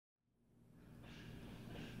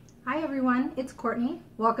Hi everyone, it's Courtney.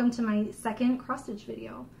 Welcome to my second cross stitch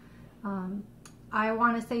video. I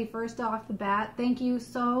want to say first off the bat, thank you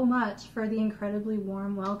so much for the incredibly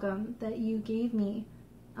warm welcome that you gave me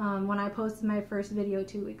when I posted my first video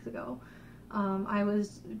 2 weeks ago. I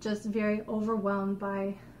was just very overwhelmed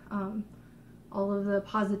by all of the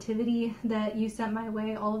positivity that you sent my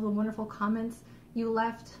way, all of the wonderful comments you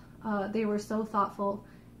left. They were so thoughtful,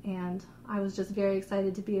 and I was just very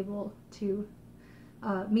excited to be able to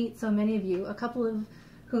meet so many of you, a couple of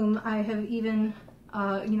whom I have even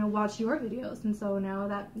watched your videos, and so now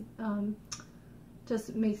that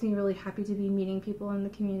just makes me really happy to be meeting people in the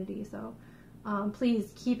community. So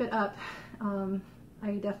please keep it up.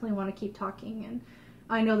 I definitely want to keep talking, and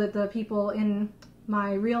I know that the people in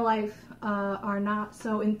my real life are not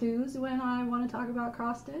so enthused when I want to talk about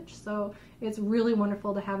cross stitch, so it's really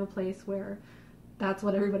wonderful to have a place where that's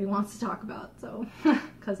what everybody wants to talk about, so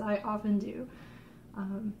because I often do.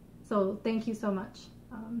 So thank you so much.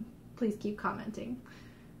 Please keep commenting.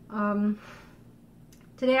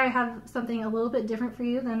 Today I have something a little bit different for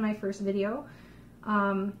you than my first video.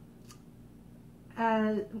 I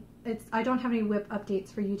don't have any whip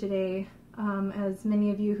updates for you today, as many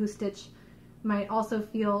of you who stitch might also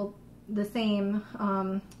feel the same.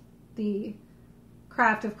 The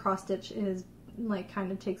craft of cross stitch is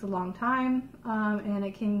kind of takes a long time, and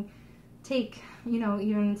it can take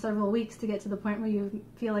even several weeks to get to the point where you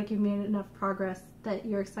feel like you've made enough progress that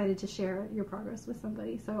you're excited to share your progress with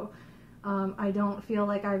somebody. So I don't feel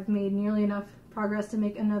like I've made nearly enough progress to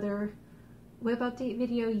make another whip update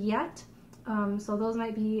video yet, so those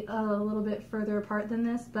might be a little bit further apart than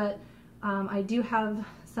this, but I do have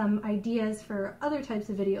some ideas for other types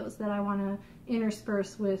of videos that I want to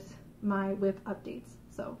intersperse with my whip updates.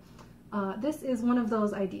 So this is one of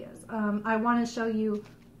those ideas. I want to show you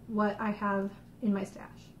what I have in my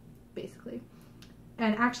stash, basically.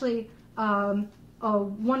 And actually, a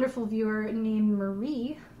wonderful viewer named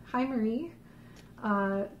Marie, hi Marie,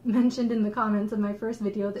 mentioned in the comments of my first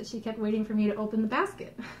video that she kept waiting for me to open the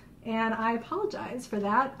basket. And I apologize for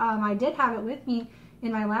that. I did have it with me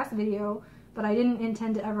in my last video, but I didn't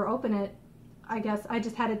intend to ever open it. I guess I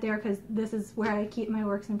just had it there because this is where I keep my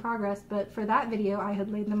works in progress, but for that video I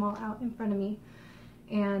had laid them all out in front of me.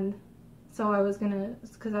 And so I was gonna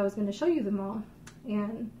show you them all,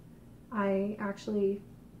 and I actually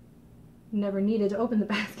never needed to open the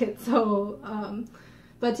basket. So,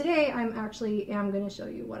 but today I'm going to show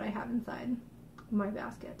you what I have inside my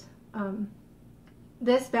basket.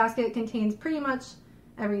 This basket contains pretty much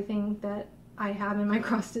everything that I have in my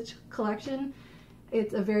cross stitch collection.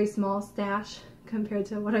 It's a very small stash compared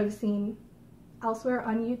to what I've seen elsewhere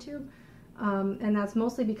on YouTube. And that's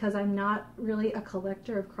mostly because I'm not really a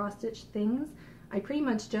collector of cross-stitch things. I pretty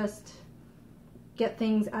much just get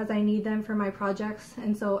things as I need them for my projects,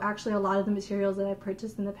 and so actually a lot of the materials that I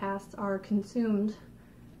purchased in the past are consumed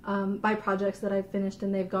by projects that I've finished,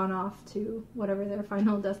 and they've gone off to whatever their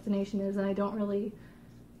final destination is, and I don't really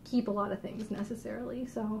keep a lot of things necessarily.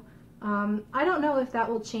 So I don't know if that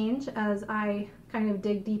will change as I kind of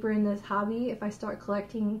dig deeper in this hobby, if I start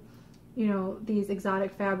collecting these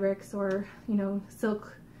exotic fabrics, or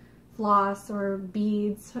silk floss or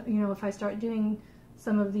beads, if I start doing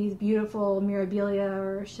some of these beautiful mirabilia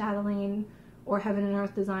or chatelaine or heaven and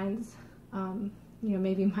earth designs,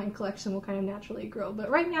 maybe my collection will kind of naturally grow. But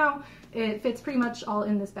right now it fits pretty much all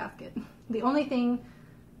in this basket. The only things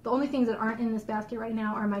that aren't in this basket right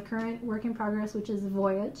now are my current work in progress, which is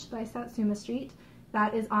Voyage by Satsuma Street.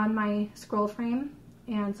 That is on my scroll frame,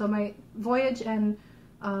 and so my Voyage and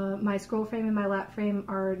my scroll frame and my lap frame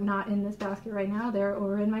are not in this basket right now. They're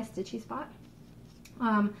over in my stitchy spot.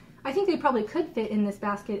 I think they probably could fit in this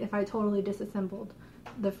basket if I totally disassembled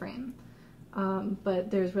the frame,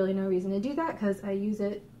 but there's really no reason to do that because I use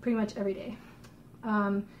it pretty much every day.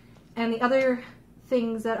 And the other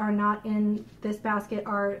things that are not in this basket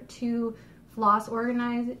are 2 floss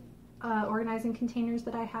organizing containers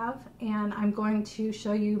that I have, and I'm going to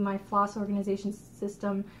show you my floss organization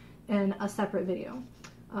system in a separate video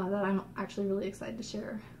that I'm actually really excited to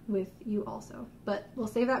share with you also. But we'll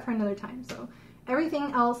save that for another time. So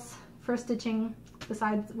everything else for stitching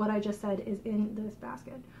besides what I just said is in this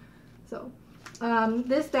basket. So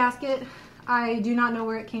this basket, I do not know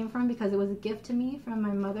where it came from because it was a gift to me from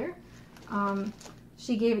my mother.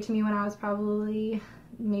 She gave it to me when I was probably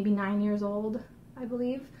maybe 9 years old, I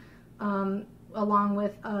believe, along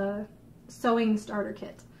with a sewing starter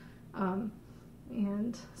kit.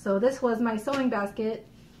 And so this was my sewing basket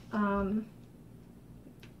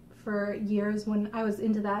for years. When I was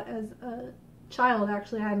into that as a child,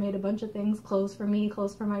 actually, I made a bunch of things, clothes for me,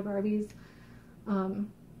 clothes for my Barbies,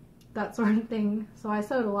 that sort of thing. So I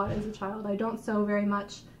sewed a lot as a child. I don't sew very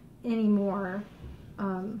much anymore,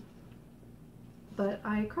 but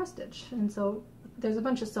I cross stitch, and so there's a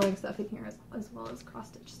bunch of sewing stuff in here as well as cross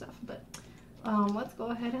stitch stuff. But let's go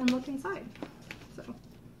ahead and look inside. So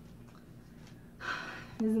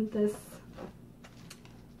isn't this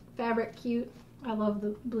fabric cute? I love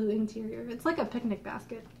the blue interior. It's like a picnic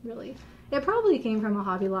basket, really. It probably came from a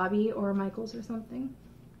Hobby Lobby or Michael's or something,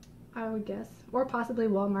 I would guess. Or possibly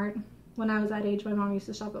Walmart. When I was that age, my mom used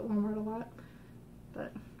to shop at Walmart a lot.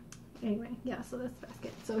 But anyway, yeah, so this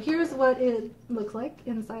basket. So here's what it looks like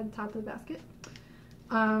inside the top of the basket.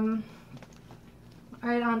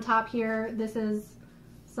 Right on top here, this is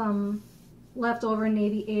some leftover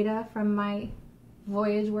Navy Aida from my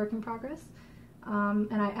voyage work in progress.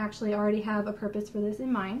 And I actually already have a purpose for this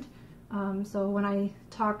in mind. So when I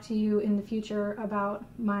talk to you in the future about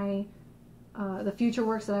my the future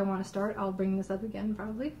works that I want to start, I'll bring this up again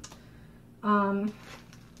probably.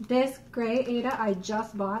 This gray Aida I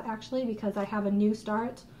just bought actually because I have a new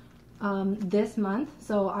start this month.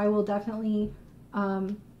 So I will definitely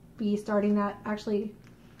be starting that. Actually,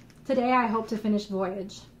 today I hope to finish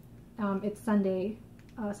Voyage. It's Sunday,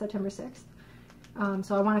 September 6th.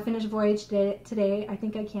 So I want to finish Voyage today. I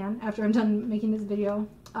think I can after I'm done making this video.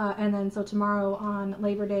 And then so tomorrow on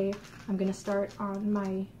Labor Day, I'm going to start on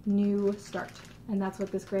my new start. And that's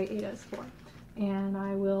what this gray Aida is for. And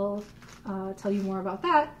I will tell you more about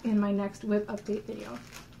that in my next whip update video.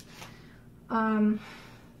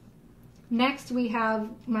 Next we have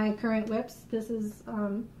my current whips. This is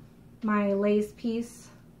my lace piece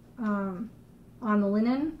on the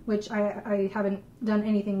linen, which I haven't done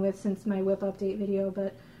anything with since my whip update video,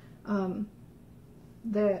 but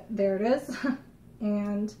there it is.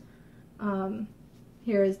 And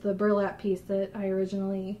here is the burlap piece that I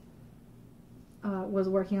originally was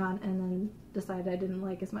working on and then decided I didn't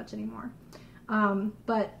like as much anymore.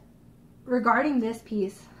 But regarding this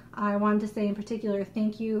piece, I wanted to say in particular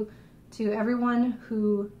thank you to everyone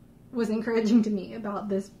who was encouraging to me about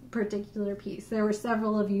this particular piece. There were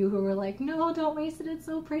several of you who were like, no, don't waste it, it's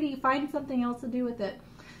so pretty, find something else to do with it.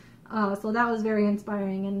 So that was very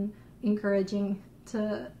inspiring and encouraging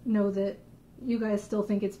to know that you guys still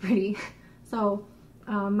think it's pretty. So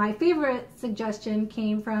my favorite suggestion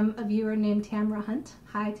came from a viewer named Tamra Hunt.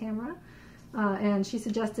 Hi Tamra. And she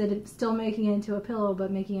suggested still making it into a pillow,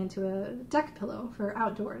 but making it into a deck pillow for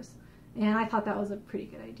outdoors. And I thought that was a pretty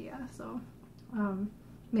good idea. So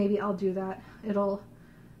maybe I'll do that.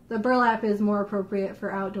 The burlap is more appropriate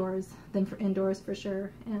for outdoors than for indoors for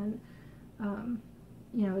sure. And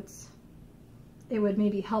you know, it would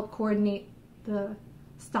maybe help coordinate the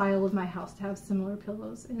style of my house to have similar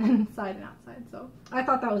pillows inside and outside. So I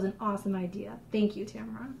thought that was an awesome idea. Thank you,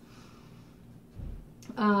 Tamara.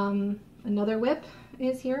 Another whip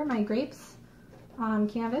is here, my grapes on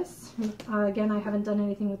canvas. Again, I haven't done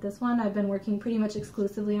anything with this one. I've been working pretty much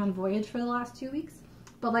exclusively on Voyage for the last 2 weeks.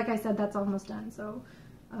 But like I said, that's almost done. So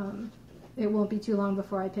it won't be too long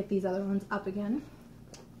before I pick these other ones up again.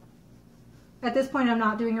 At this point, I'm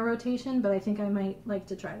not doing a rotation, but I think I might like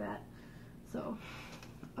to try that. So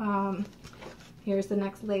here's the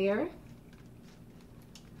next layer.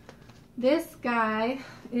 This guy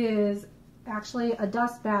is actually a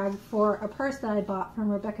dust bag for a purse that I bought from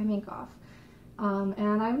Rebecca Minkoff.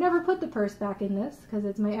 And I've never put the purse back in this because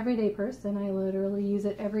it's my everyday purse and I literally use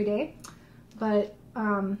it every day. But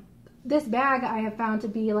this bag I have found to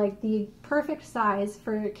be like the perfect size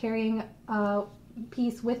for carrying a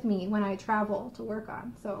piece with me when I travel to work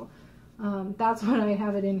on. So that's what I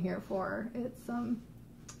have it in here for.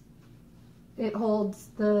 It holds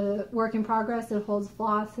the work in progress, it holds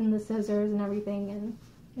floss and the scissors and everything, and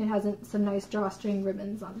it has some nice drawstring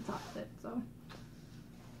ribbons on top of it. So,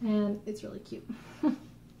 and it's really cute.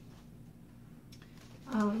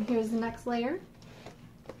 Here's the next layer.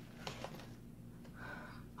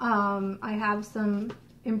 I have some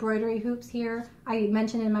embroidery hoops here. I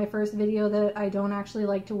mentioned in my first video that I don't actually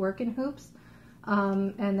like to work in hoops,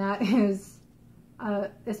 and that is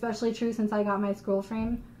especially true since I got my scroll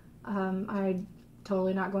frame. I'm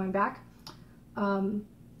totally not going back.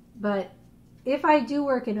 But if I do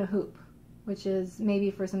work in a hoop, which is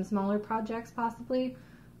maybe for some smaller projects possibly,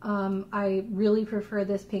 I really prefer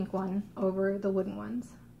this pink one over the wooden ones.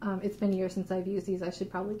 It's been years since I've used these. I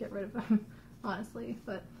should probably get rid of them, honestly.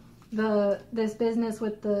 But this business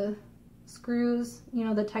with the screws, you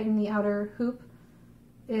know, that tighten the outer hoop,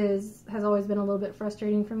 has always been a little bit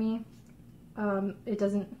frustrating for me.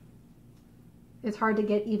 It's hard to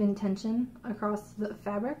get even tension across the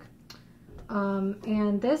fabric.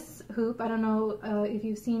 And this hoop, I don't know if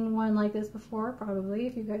you've seen one like this before, probably,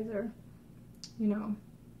 if you guys are, you know,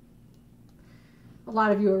 a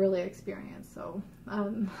lot of you are really experienced, so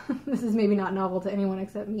this is maybe not novel to anyone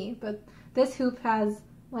except me, but this hoop has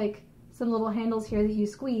like some little handles here that you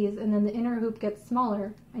squeeze, and then the inner hoop gets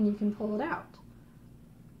smaller and you can pull it out.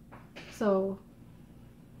 So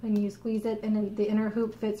then you squeeze it and then the inner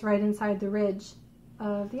hoop fits right inside the ridge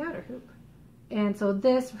of the outer hoop. And so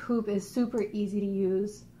this hoop is super easy to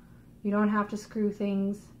use. You don't have to screw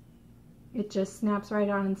things. It just snaps right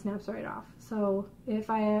on and snaps right off. So if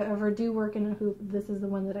I ever do work in a hoop, this is the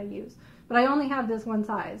one that I use. But I only have this one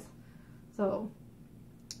size. So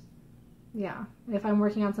yeah, if I'm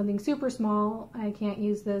working on something super small, I can't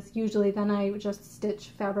use this. Usually then I just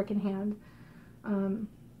stitch fabric in hand. And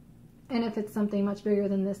if it's something much bigger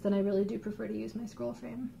than this, then I really do prefer to use my scroll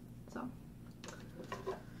frame. So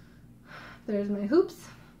there's my hoops.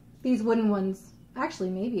 These wooden ones, actually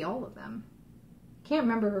maybe all of them. Can't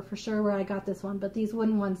remember for sure where I got this one, but these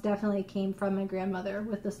wooden ones definitely came from my grandmother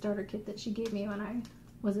with the starter kit that she gave me when I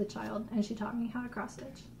was a child, and she taught me how to cross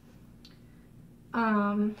stitch.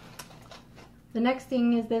 The next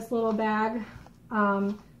thing is this little bag.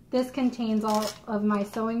 This contains all of my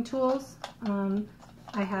sewing tools.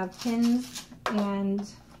 I have pins and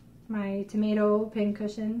my tomato pin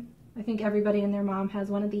cushion. I think everybody and their mom has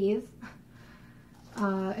one of these.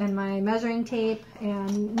 And my measuring tape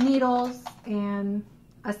and needles and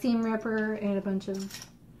a seam ripper and a bunch of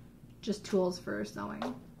just tools for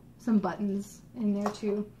sewing. Some buttons in there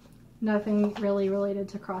too. Nothing really related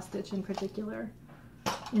to cross stitch in particular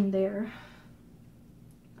in there.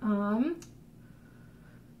 And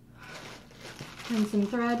some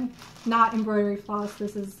thread, not embroidery floss.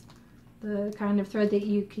 This is the kind of thread that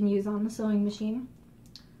you can use on the sewing machine.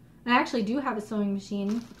 I actually do have a sewing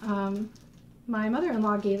machine. My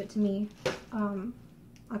mother-in-law gave it to me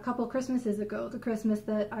a couple Christmases ago, the Christmas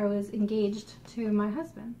that I was engaged to my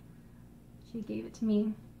husband. She gave it to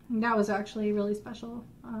me, and that was actually really special.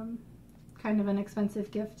 Kind of an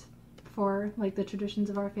expensive gift for like the traditions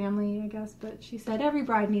of our family, I guess, but she said every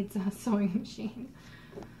bride needs a sewing machine.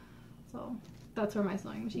 So that's where my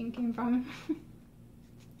sewing machine came from.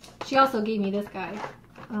 She also gave me this guy.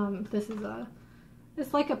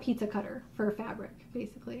 It's like a pizza cutter for fabric,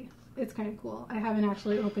 basically. It's kind of cool. I haven't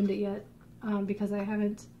actually opened it yet because I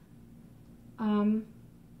haven't done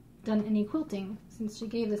any quilting since she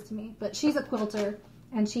gave this to me. But she's a quilter,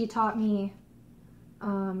 and she taught me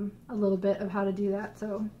a little bit of how to do that.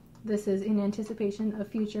 So this is in anticipation of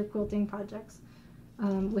future quilting projects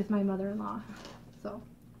with my mother-in-law. So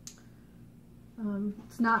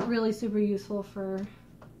it's not really super useful for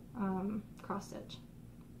cross stitch.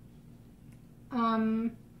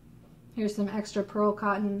 Here's some extra pearl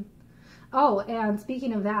cotton. Oh, and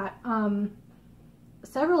speaking of that,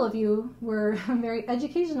 several of you were very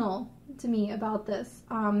educational to me about this.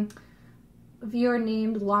 A viewer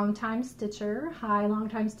named Longtime Stitcher, hi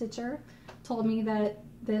Longtime Stitcher, told me that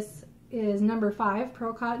this is number 5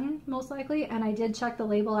 pearl cotton, most likely, and I did check the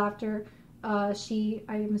label after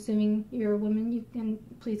I'm assuming you're a woman, you can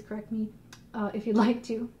please correct me if you'd like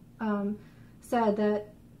to, said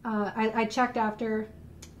that I checked after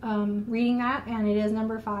reading that, and it is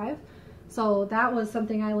number 5. So that was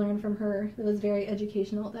something I learned from her. It was very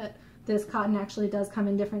educational that this cotton actually does come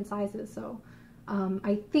in different sizes. So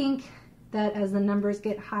I think that as the numbers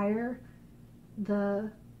get higher, the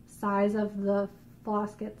size of the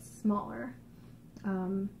floss gets smaller. But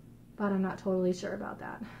I'm not totally sure about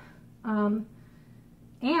that. And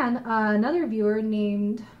another viewer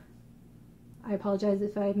named, I apologize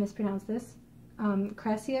if I mispronounced this,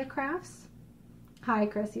 CourtneyECR. Hi,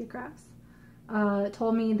 CourtneyECR.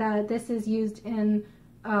 Told me that this is used in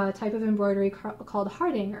a type of embroidery called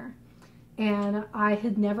hardanger, and I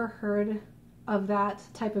had never heard of that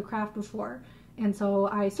type of craft before, and so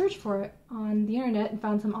I searched for it on the internet and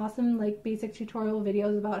found some awesome like basic tutorial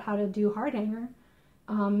videos about how to do hardanger.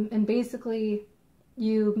 And basically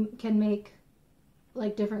you can make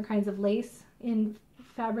like different kinds of lace in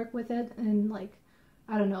fabric with it, and like,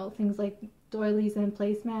 I don't know, things like doilies and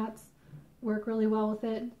placemats work really well with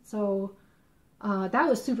it. So that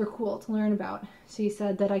was super cool to learn about. She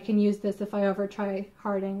said that I can use this if I ever try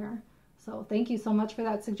hardanger. So thank you so much for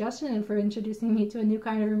that suggestion and for introducing me to a new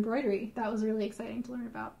kind of embroidery. That was really exciting to learn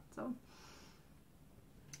about. So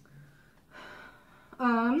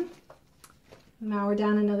now we're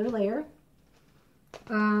down another layer.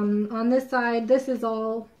 On this side, this is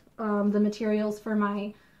all the materials for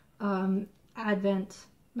my Advent,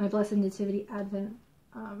 my Blessed Nativity Advent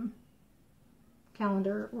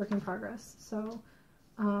calendar work in progress. So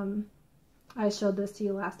I showed this to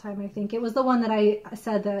you last time, I think. It was the one that I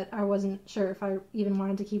said that I wasn't sure if I even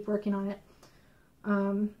wanted to keep working on it.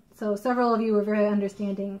 So several of you were very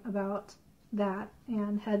understanding about that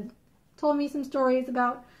and had told me some stories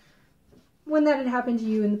about when that had happened to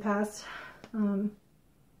you in the past. So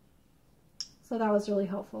that was really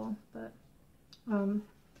helpful. But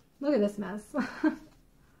look at this mess.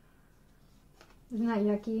 Isn't that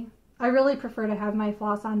yucky? I really prefer to have my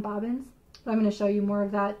floss on bobbins, but I'm going to show you more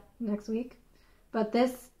of that next week. But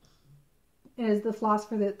this is the floss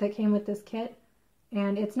for that came with this kit,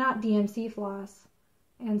 and it's not DMC floss,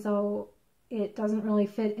 and so it doesn't really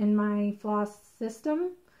fit in my floss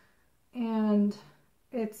system, and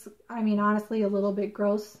it's, I mean, honestly a little bit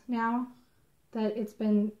gross now that it's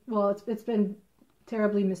been, well, it's been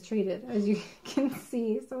terribly mistreated, as you can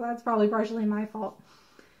see, so that's probably partially my fault.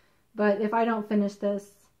 But if I don't finish this,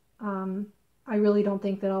 I really don't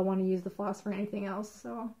think that I'll want to use the floss for anything else,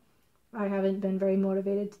 so I haven't been very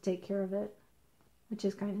motivated to take care of it, which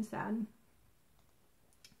is kind of sad.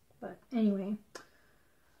 But anyway,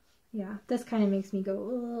 yeah, this kind of makes me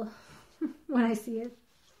go, ugh, when I see it.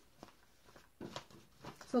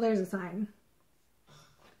 So there's a sign.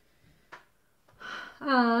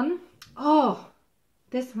 Oh,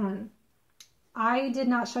 this one. I did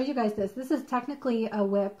not show you guys this. This is technically a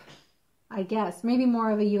whip, I guess. Maybe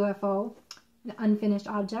more of a UFO, an unfinished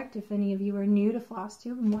object, if any of you are new to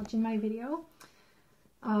FlossTube and watching my video.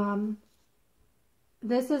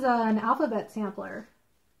 This is an alphabet sampler.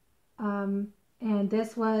 And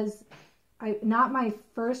this was not my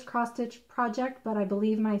first cross-stitch project, but I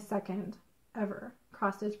believe my second ever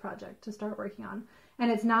cross-stitch project to start working on. And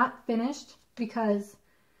it's not finished because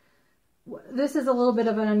this is a little bit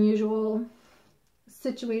of an unusual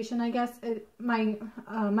situation, I guess. My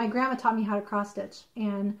grandma taught me how to cross-stitch,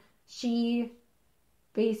 and she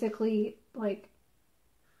basically like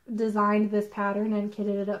designed this pattern and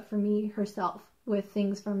kitted it up for me herself with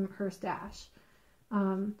things from her stash.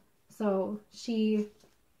 So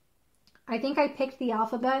I think I picked the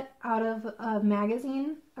alphabet out of a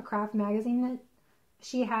magazine, a craft magazine that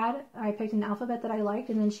she had. I picked an alphabet that I liked,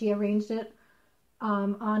 and then she arranged it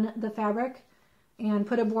on the fabric and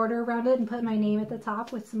put a border around it and put my name at the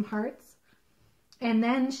top with some hearts. And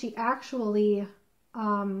then she actually,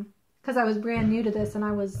 because I was brand new to this and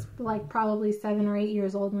I was like probably 7 or 8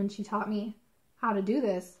 years old when she taught me how to do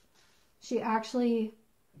this, she actually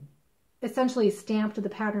essentially stamped the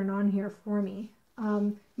pattern on here for me.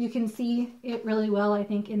 You can see it really well, I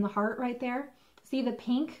think, in the heart right there. See the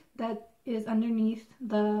pink that is underneath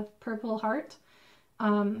the purple heart?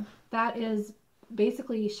 That is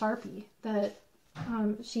basically Sharpie that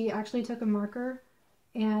she actually took a marker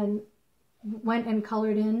and went and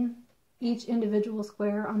colored in each individual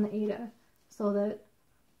square on the Ada so that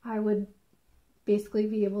I would basically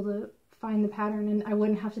be able to find the pattern and I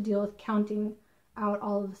wouldn't have to deal with counting out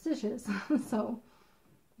all of the stitches. So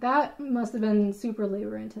that must have been super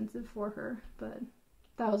labor intensive for her, but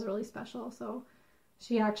that was really special. So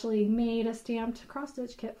she actually made a stamped cross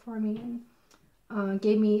stitch kit for me and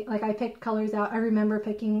gave me, like, I picked colors out. I remember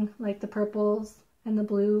picking like the purples and the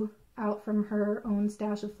blue out from her own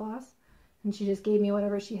stash of floss, and she just gave me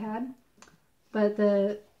whatever she had. But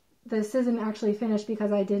this isn't actually finished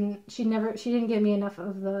because she didn't give me enough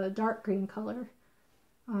of the dark green color.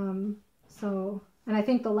 And I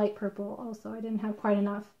think the light purple also, I didn't have quite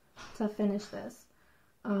enough to finish this.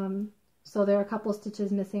 So there are a couple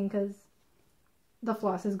stitches missing because the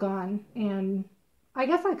floss is gone, and I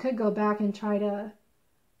guess I could go back and try to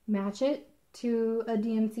match it to a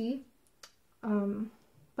DMC,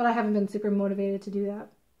 but I haven't been super motivated to do that.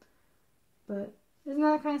 But isn't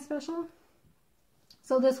that kind of special?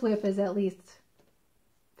 So this whip is at least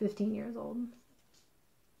 15 years old.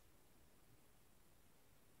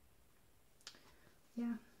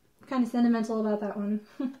 Yeah, kind of sentimental about that one.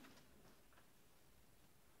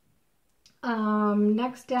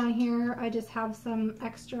 Next down here, I just have some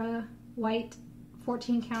extra white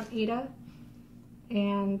 14 count Ada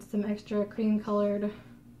and some extra cream colored,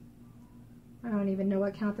 I don't even know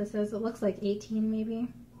what count this is. It looks like 18 maybe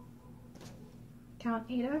count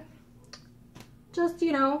Ada. Just,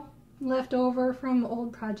 you know, left over from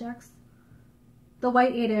old projects. The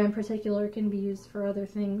white Ada in particular can be used for other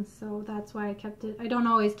things, so that's why I kept it. I don't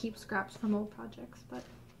always keep scraps from old projects, but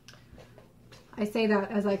I say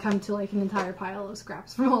that as I come to like an entire pile of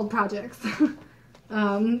scraps from old projects.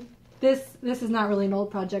 This is not really an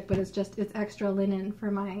old project, but it's extra linen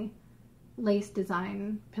for my lace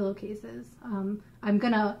design pillowcases. I'm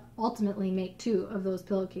gonna ultimately make 2 of those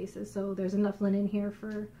pillowcases, so there's enough linen here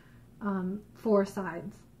for 4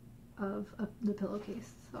 sides of the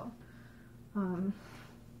pillowcase. So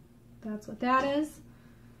that's what that is.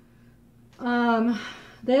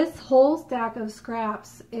 This whole stack of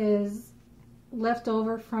scraps is left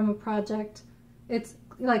over from a project. It's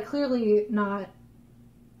like clearly not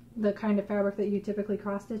the kind of fabric that you typically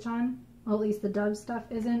cross stitch on. Well, at least the Dove stuff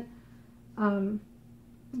isn't.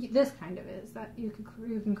 This kind of is, that you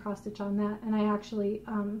can cross stitch on that, and I actually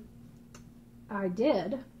I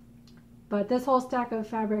did, but this whole stack of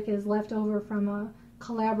fabric is left over from a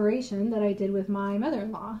collaboration that I did with my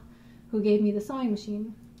mother-in-law, who gave me the sewing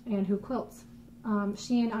machine and who quilts.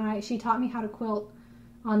 She taught me how to quilt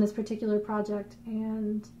on this particular project,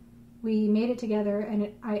 and we made it together, and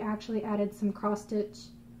I actually added some cross stitch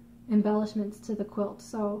embellishments to the quilt,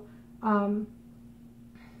 so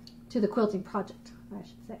to the quilting project, I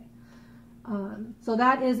should say. So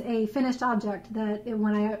that is a finished object that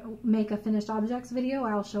when I make a finished objects video,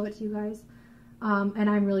 I'll show it to you guys. And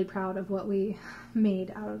I'm really proud of what we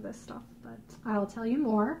made out of this stuff, but I'll tell you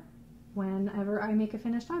more whenever I make a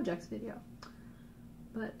finished objects video.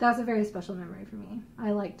 But that's a very special memory for me.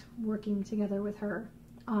 I liked working together with her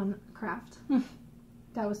on craft.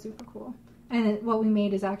 That was super cool. And what we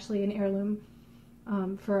made is actually an heirloom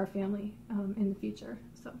for our family in the future.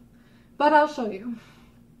 So, but I'll show you.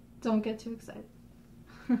 Don't get too excited,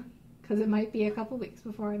 because it might be a couple weeks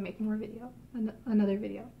before I make more video, another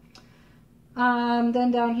video.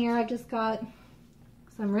 Then down here I've just got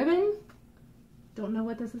some ribbon. Don't know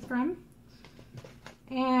what this is from.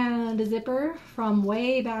 And a zipper from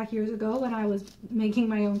way back years ago when I was making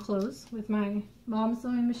my own clothes with my mom's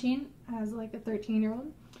sewing machine as like a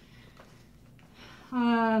 13-year-old.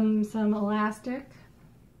 Some elastic.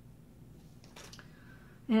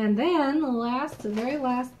 And then the very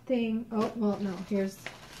last thing, oh, well, no, here's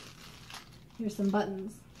some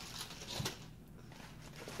buttons.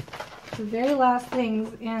 The very last things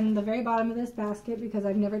in the very bottom of this basket, because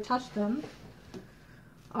I've never touched them,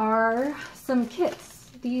 are some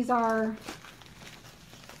kits. These were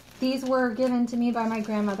given to me by my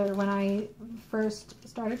grandmother when I first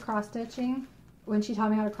started cross stitching. When she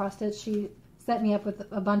taught me how to cross stitch, she set me up with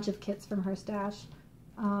a bunch of kits from her stash.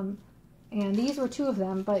 And these were 2 of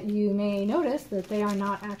them, but you may notice that they are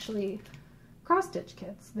not actually cross-stitch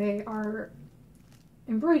kits. They are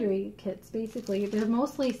embroidery kits, basically. They're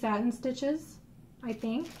mostly satin stitches, I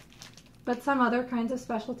think, but some other kinds of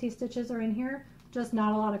specialty stitches are in here, just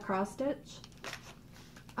not a lot of cross-stitch.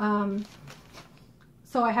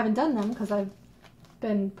 So I haven't done them because I've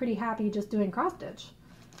been pretty happy just doing cross-stitch.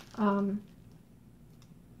 And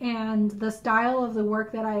the style of the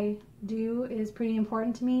work that I do is pretty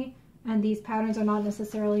important to me. And these patterns are not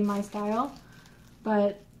necessarily my style,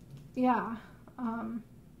 but yeah,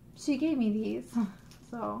 she gave me these.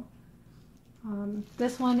 So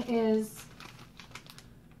this one is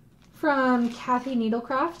from Kathy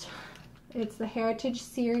Needlecraft. It's the Heritage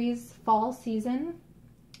Series Fall Season.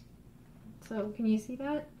 So can you see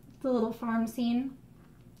that? It's a little farm scene,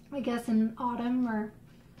 I guess in autumn or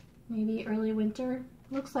maybe early winter.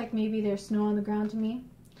 Looks like maybe there's snow on the ground to me.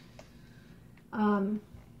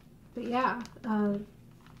 But yeah,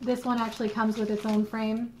 this one actually comes with its own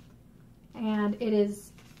frame, and it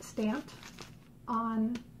is stamped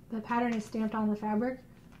on, the pattern is stamped on the fabric,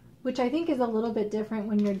 which I think is a little bit different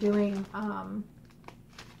when you're doing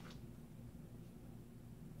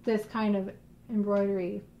this kind of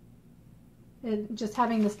embroidery. Just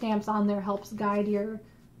having the stamps on there helps guide your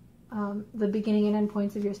the beginning and end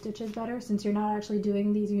points of your stitches better, since you're not actually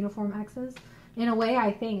doing these uniform X's. In a way, I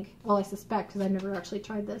think, well, I suspect, because I've never actually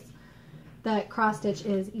tried this, that cross stitch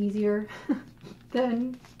is easier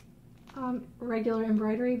than regular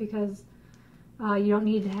embroidery, because you don't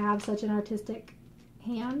need to have such an artistic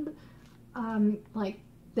hand. Like,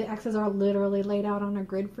 the X's are literally laid out on a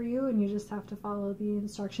grid for you, and you just have to follow the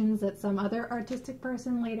instructions that some other artistic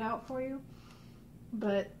person laid out for you.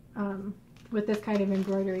 But with this kind of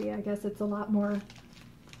embroidery, I guess it's a lot more,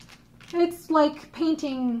 it's like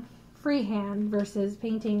painting freehand versus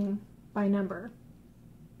painting by number.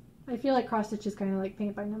 I feel like cross stitch is kind of like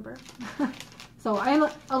paint by number. So I'm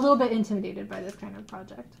a little bit intimidated by this kind of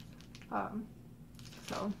project.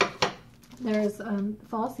 So there's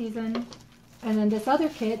fall season, and then this other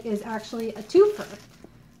kit is actually a twofer.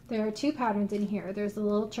 There are 2 patterns in here. There's a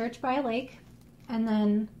little church by a lake, and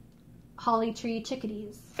then holly tree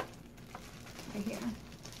chickadees right here.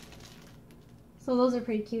 So those are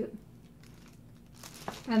pretty cute.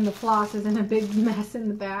 And the floss is in a big mess in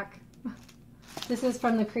the back. This is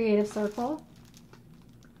from the Creative Circle.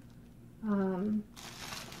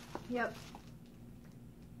 Yep.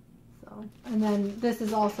 So, and then this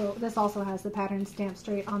also has the pattern stamped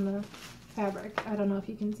straight on the fabric. I don't know if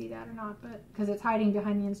you can see that or not, but because it's hiding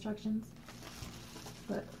behind the instructions.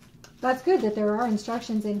 But that's good that there are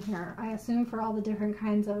instructions in here. I assume for all the different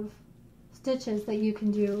kinds of stitches that you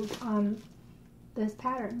can do on this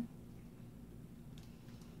pattern.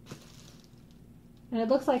 And it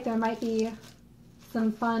looks like there might be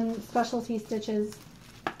some fun specialty stitches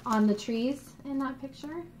on the trees in that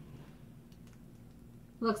picture.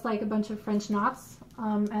 Looks like a bunch of French knots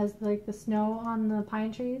as like the snow on the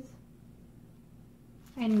pine trees.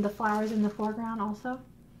 And the flowers in the foreground also.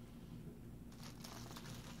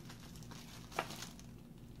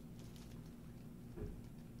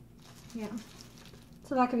 Yeah,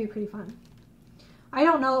 so that could be pretty fun. I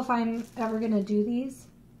don't know if I'm ever going to do these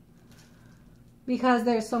because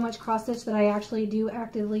there's so much cross stitch that I actually do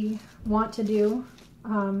actively want to do.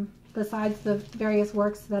 Besides the various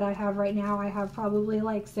works that I have right now, I have probably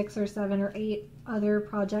like 6 or 7 or 8 other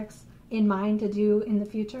projects in mind to do in the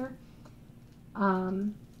future.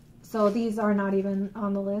 So these are not even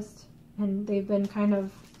on the list, and they've been kind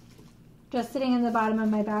of just sitting in the bottom of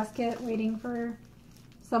my basket waiting for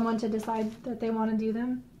someone to decide that they want to do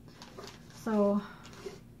them. So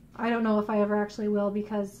I don't know if I ever actually will,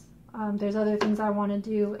 because there's other things I want to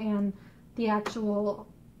do, and the actual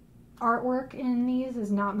artwork in these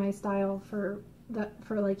is not my style for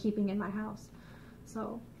like keeping in my house.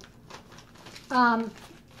 So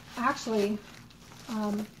actually,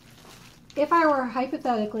 if I were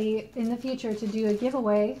hypothetically in the future to do a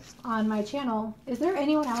giveaway on my channel, is there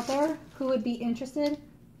anyone out there who would be interested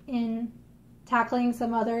in tackling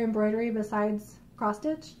some other embroidery besides cross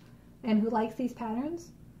stitch and who likes these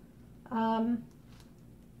patterns?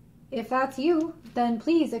 If that's you, then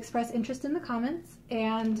please express interest in the comments,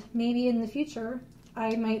 and maybe in the future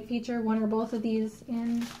I might feature one or both of these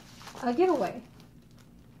in a giveaway.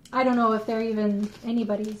 I don't know if they're even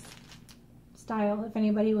anybody's style, if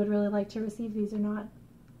anybody would really like to receive these or not.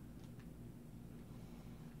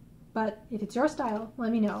 But if it's your style, let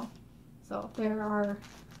me know. So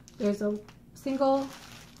there's a single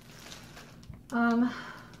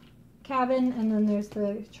cabin, and then there's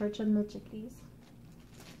the Church and the Chickadees.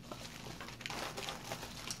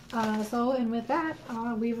 And with that,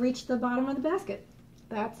 we've reached the bottom of the basket.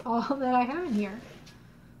 That's all that I have in here.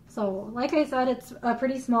 So, like I said, it's a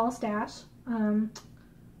pretty small stash,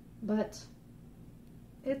 but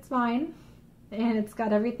it's fine, and it's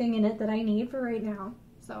got everything in it that I need for right now.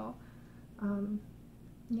 So,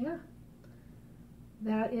 yeah.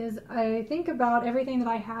 That is, I think, about everything that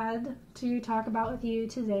I had to talk about with you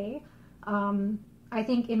today. I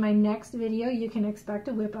think in my next video you can expect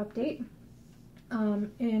a whip update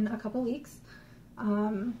in a couple weeks.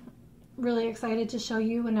 Really excited to show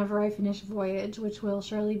you whenever I finish Voyage, which will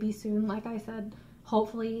surely be soon, like I said,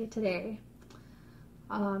 hopefully today.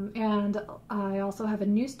 And I also have a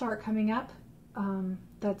new start coming up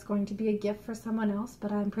that's going to be a gift for someone else,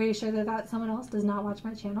 but I'm pretty sure that someone else does not watch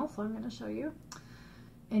my channel, so I'm going to show you.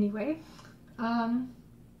 Anyway, and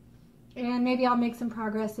maybe I'll make some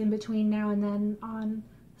progress in between now and then on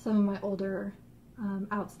some of my older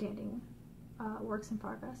outstanding works in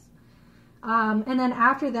progress. And then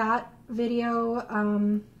after that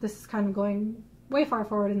video, this is kind of going way far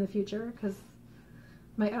forward in the future because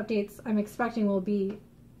my updates I'm expecting will be,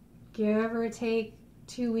 give or take,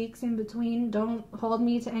 2 weeks in between. Don't hold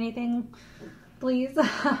me to anything, please.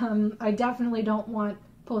 I definitely don't want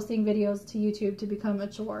posting videos to YouTube to become a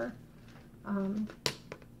chore.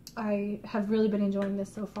 I have really been enjoying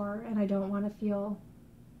this so far, and I don't want to feel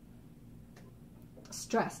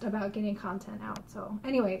stressed about getting content out. So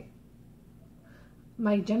anyway,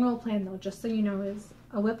 my general plan, though, just so you know, is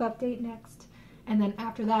a whip update next, and then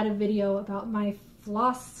after that a video about my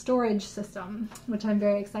floss storage system, which I'm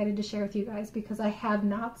very excited to share with you guys because I have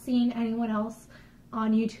not seen anyone else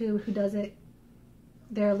on YouTube who does it.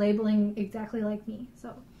 They're labeling exactly like me,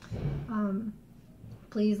 so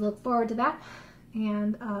please look forward to that,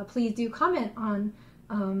 and please do comment on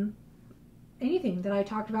anything that I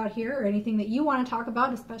talked about here or anything that you want to talk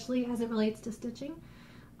about, especially as it relates to stitching,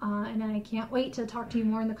 and I can't wait to talk to you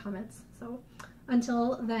more in the comments. So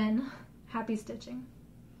until then, happy stitching.